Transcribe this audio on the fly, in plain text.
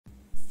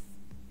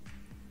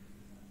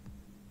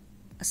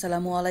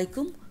Assalamu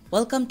alaikum.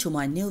 Welcome to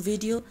my new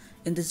video.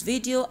 In this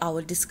video, I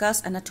will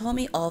discuss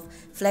anatomy of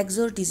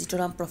flexor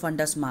digitorum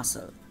profundus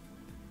muscle.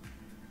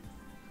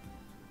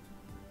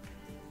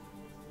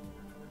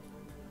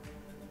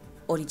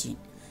 Origin.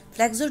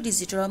 Flexor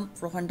digitorum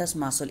profundus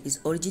muscle is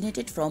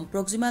originated from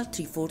proximal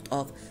 3/4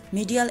 of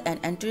medial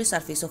and anterior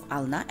surface of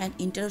ulna and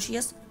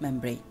interosseous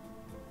membrane.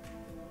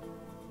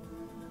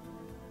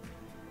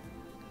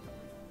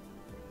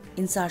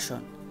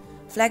 Insertion.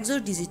 Flexor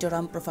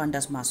digitorum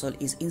profundus muscle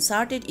is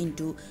inserted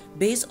into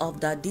base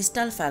of the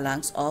distal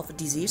phalanx of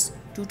digits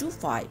 2 to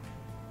 5.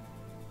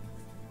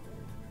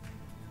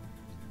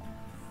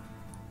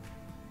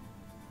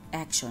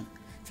 Action.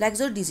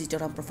 Flexor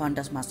digitorum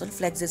profundus muscle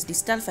flexes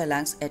distal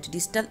phalanx at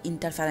distal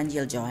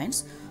interphalangeal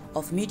joints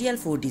of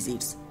medial 4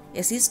 digits.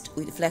 Assist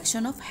with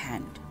flexion of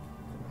hand.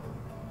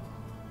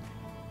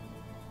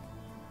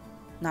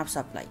 Nerve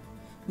supply.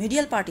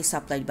 Medial part is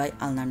supplied by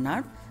ulnar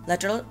nerve.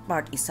 Lateral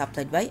part is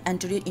supplied by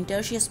anterior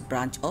interosseous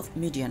branch of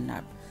median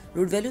nerve.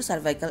 Root value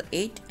cervical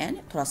 8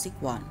 and thoracic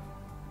 1.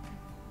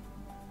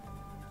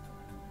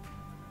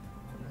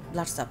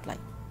 Blood supply.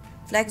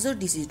 Flexor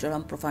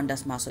digitorum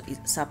profundus muscle is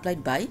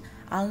supplied by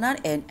ulnar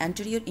and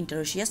anterior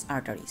interosseous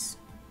arteries.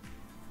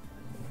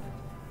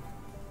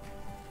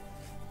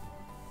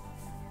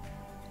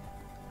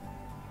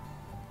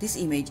 This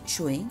image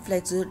showing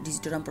flexor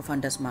digitorum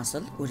profundus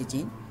muscle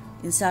origin,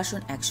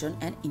 insertion, action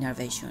and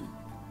innervation.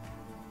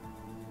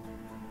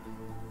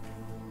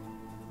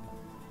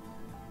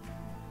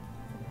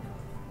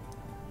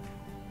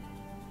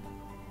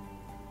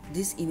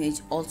 This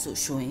image also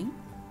showing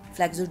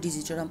flexor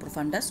digitorum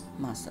profundus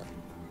muscle.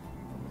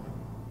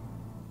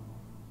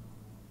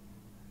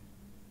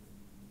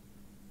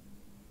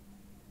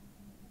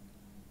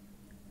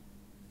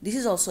 This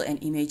is also an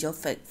image of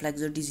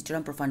flexor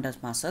digitorum profundus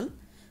muscle.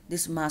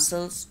 These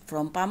muscles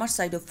from palmar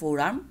side of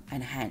forearm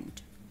and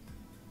hand.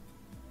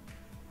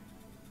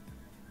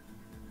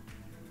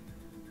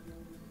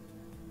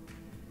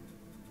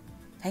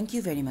 Thank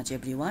you very much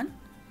everyone.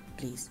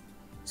 Please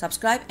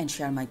subscribe and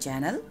share my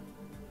channel.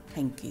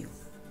 Thank you.